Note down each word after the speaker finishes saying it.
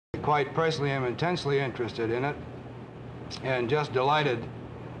quite personally am intensely interested in it and just delighted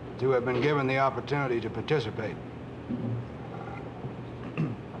to have been given the opportunity to participate.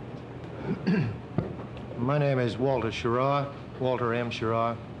 My name is Walter Schirra, Walter M.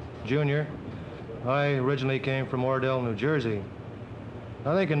 Schirra, Jr. I originally came from Ordell, New Jersey.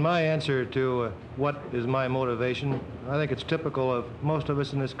 I think in my answer to what is my motivation, I think it's typical of most of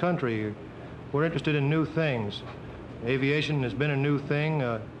us in this country. We're interested in new things. Aviation has been a new thing.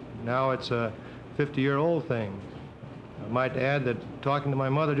 Now it's a 50-year-old thing. I might add that talking to my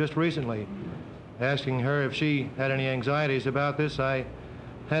mother just recently, asking her if she had any anxieties about this, I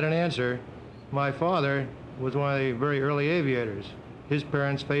had an answer. My father was one of the very early aviators. His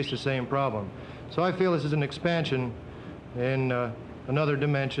parents faced the same problem. So I feel this is an expansion in another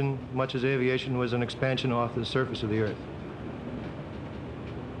dimension, much as aviation was an expansion off the surface of the Earth.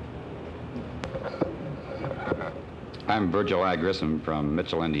 I'm Virgil I. Grissom from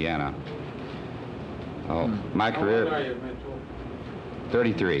Mitchell, Indiana. Oh, my career... How old are you, Mitchell?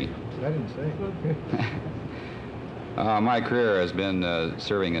 33. I didn't say. My career has been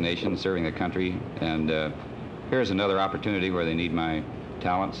serving a nation, serving the country, and here's another opportunity where they need my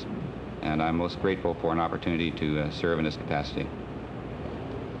talents, and I'm most grateful for an opportunity to serve in this capacity.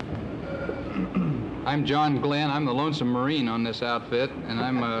 I'm John Glenn. I'm the lonesome Marine on this outfit, and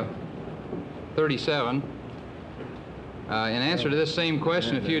I'm 37. In answer to this same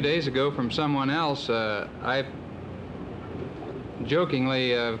question a few days ago from someone else, I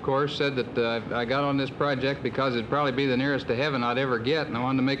jokingly, of course, said that I got on this project because it'd probably be the nearest to heaven I'd ever get, and I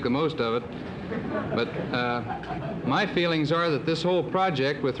wanted to make the most of it. But my feelings are that this whole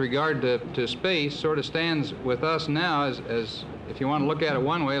project with regard to space sort of stands with us now as, if you want to look at it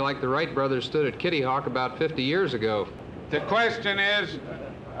one way, like the Wright brothers stood at Kitty Hawk about 50 years ago. The question is,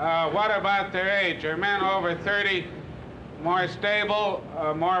 what about their age? Are men over 30 more stable,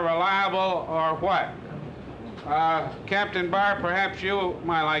 more reliable, or what? Captain Barr, perhaps you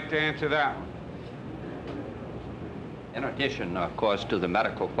might like to answer that one. In addition, of course, to the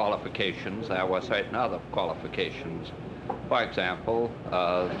medical qualifications, there were certain other qualifications. For example,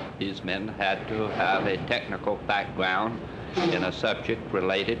 these men had to have a technical background in a subject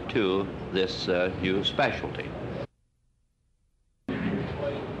related to this new specialty.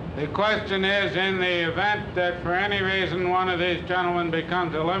 The question is, in the event that for any reason one of these gentlemen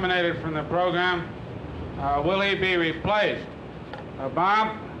becomes eliminated from the program, will he be replaced?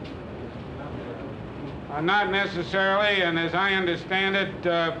 Bob? Not necessarily, and as I understand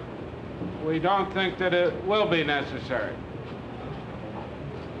it, we don't think that it will be necessary.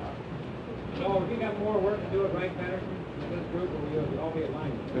 So if you got more work to do at Wright Patterson in this group, or will all be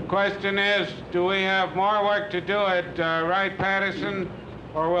aligned? The question is, do we have more work to do at Wright Patterson,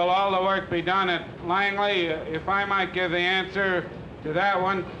 or will all the work be done at Langley? If I might give the answer to that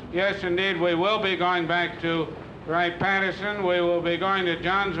one, yes, indeed, we will be going back to Wright Patterson. We will be going to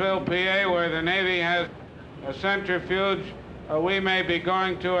Johnsville, PA, where the Navy has a centrifuge. We may be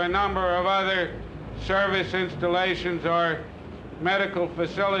going to a number of other service installations or medical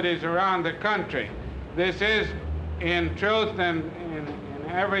facilities around the country. This is, in truth and in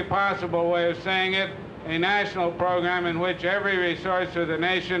every possible way of saying it, a national program in which every resource of the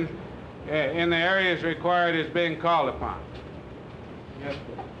nation in the areas required is being called upon. Yes,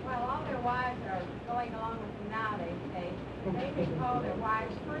 sir. Well, all their wives are going along with them now, they say. They recall their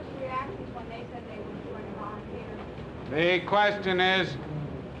wives' first reactions when they said they were going to volunteer. The question is,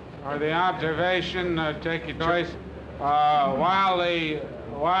 or the observation, take your choice, while the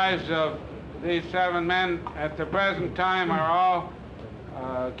wives of these 7 men at the present time are all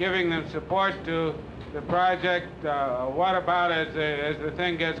giving them support to the project, what about as the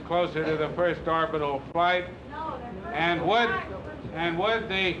thing gets closer to the first orbital flight? No, and would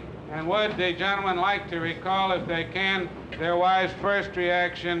the gentlemen like to recall, if they can, their wives' first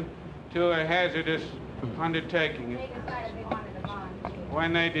reaction to a hazardous undertaking? They decided they wanted to volunteer.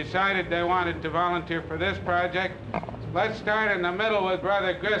 When they decided they wanted to volunteer for this project, let's start in the middle with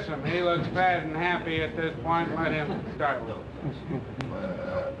Brother Grissom. He looks fat and happy at this point. Let him start.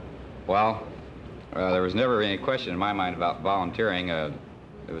 Well, there was never any question in my mind about volunteering. It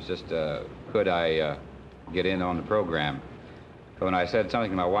was just, could I get in on the program? So when I said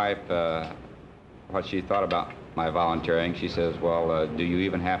something to my wife, what she thought about my volunteering, she says, well, do you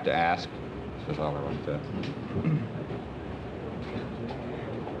even have to ask? That's all I want to say.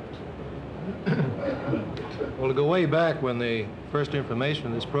 Well, to go way back when the first information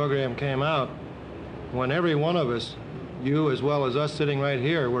of this program came out, when every one of us, you as well as us sitting right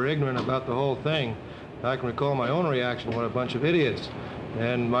here, were ignorant about the whole thing, I can recall my own reaction, what a bunch of idiots.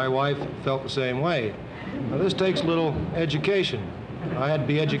 And my wife felt the same way. Now, this takes a little education. I had to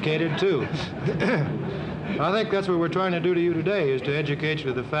be educated too. I think that's what we're trying to do to you today, is to educate you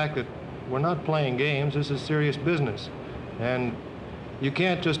to the fact that we're not playing games. This is serious business. And you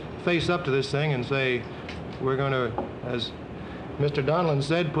can't just face up to this thing and say, we're going to, as Mr. Donlan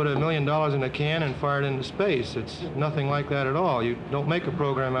said, put $1 million in a can and fire it into space. It's nothing like that at all. You don't make a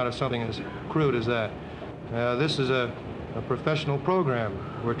program out of something as crude as that. This is a professional program.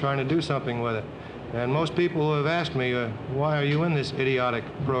 We're trying to do something with it. And most people who have asked me, why are you in this idiotic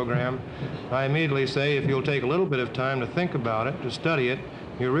program? I immediately say, if you'll take a little bit of time to think about it, to study it,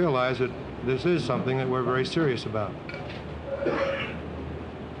 you realize that this is something that we're very serious about.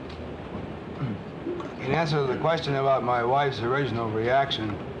 In answer to the question about my wife's original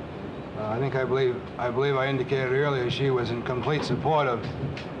reaction, I believe I indicated earlier she was in complete support of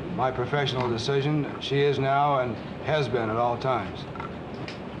my professional decision. She is now and has been at all times.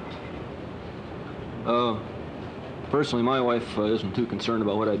 Personally, my wife isn't too concerned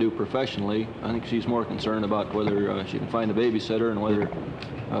about what I do professionally. I think she's more concerned about whether she can find a babysitter and whether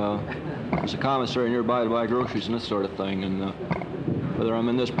there's a commissary nearby to buy groceries and this sort of thing. And whether I'm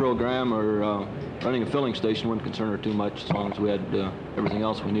in this program or running a filling station wouldn't concern her too much, as long as we had everything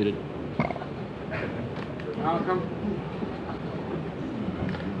else we needed. Malcolm?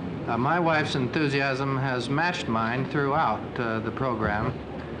 My wife's enthusiasm has matched mine throughout the program.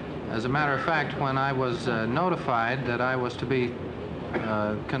 As a matter of fact, when I was notified that I was to be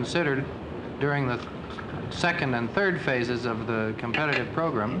considered during the second and third phases of the competitive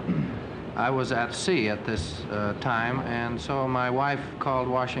program, I was at sea at this time, and so my wife called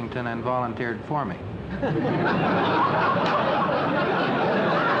Washington and volunteered for me. Good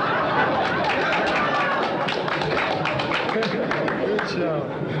show.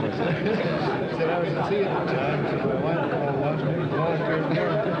 Said I was at sea at the time, so my wife called Washington and volunteered for me.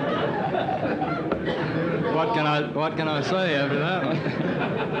 What can I say after that one?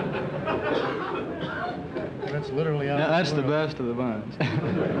 That's literally out. That's the best of the bunch.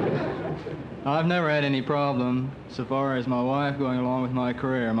 I've never had any problem so far as my wife going along with my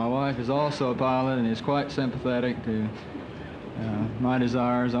career. My wife is also a pilot and is quite sympathetic to my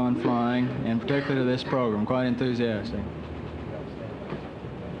desires on flying, and particularly to this program, quite enthusiastic.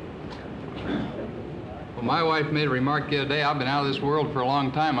 Well, my wife made a remark the other day, I've been out of this world for a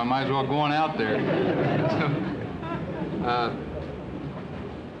long time, I might as well go on out there.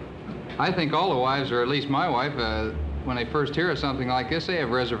 I think all the wives, or at least my wife, when they first hear of something like this, they have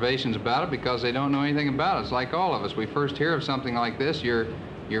reservations about it because they don't know anything about it. It's like all of us. We first hear of something like this, you're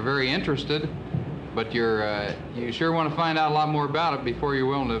very interested, but you sure want to find out a lot more about it before you're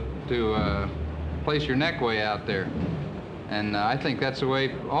willing to place your neck way out there. And I think that's the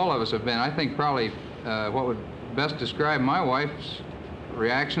way all of us have been. I think probably what would best describe my wife's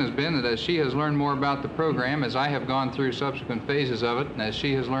reaction has been that as she has learned more about the program, as I have gone through subsequent phases of it, and as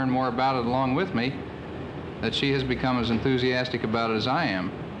she has learned more about it along with me, that she has become as enthusiastic about it as I am.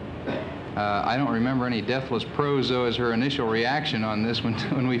 I don't remember any deathless prose, though, as her initial reaction on this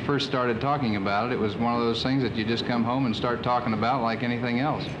when we first started talking about it. It was one of those things that you just come home and start talking about like anything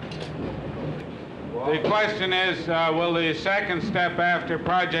else. The question is, will the second step after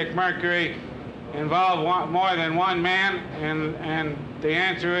Project Mercury involve more than one man? And the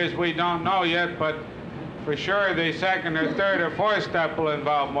answer is we don't know yet, but for sure the second or third or fourth step will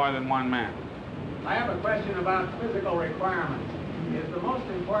involve more than one man. I have a question about physical requirements. Is the most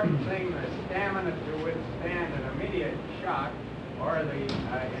important thing the stamina to withstand an immediate shock, or the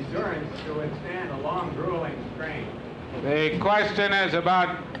endurance to withstand a long, grueling strain? The question is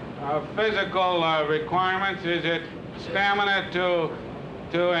about physical requirements. Is it stamina to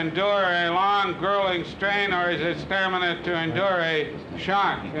endure a long, grueling strain, or is it stamina to endure a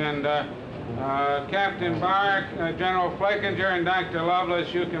shock? And Captain Barr, General Flickinger, and Dr.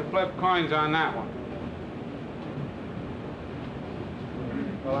 Lovelace, you can flip coins on that one.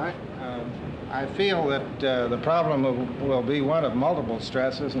 Well, I feel that the problem will be one of multiple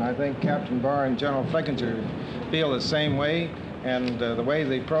stresses, and I think Captain Barr and General Flickinger feel the same way. And the way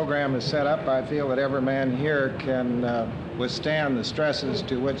the program is set up, I feel that every man here can withstand the stresses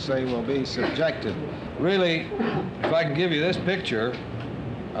to which they will be subjected. Really, if I can give you this picture,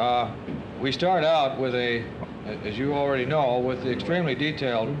 we start out with as you already know, with the extremely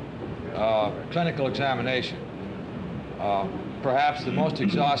detailed clinical examination, perhaps the most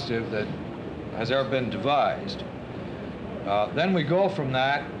exhaustive that has ever been devised. Then we go from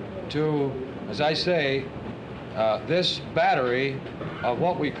that to, as I say, this battery of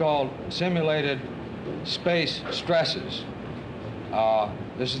what we call simulated space stresses.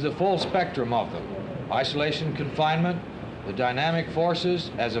 This is the full spectrum of them. Isolation, confinement, the dynamic forces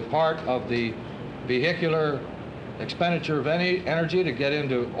as a part of the vehicular expenditure of any energy to get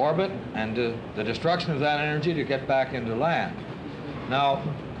into orbit and the destruction of that energy to get back into land. Now,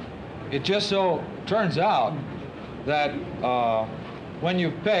 it just so turns out that when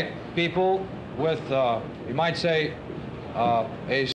you pick people with, you might say, a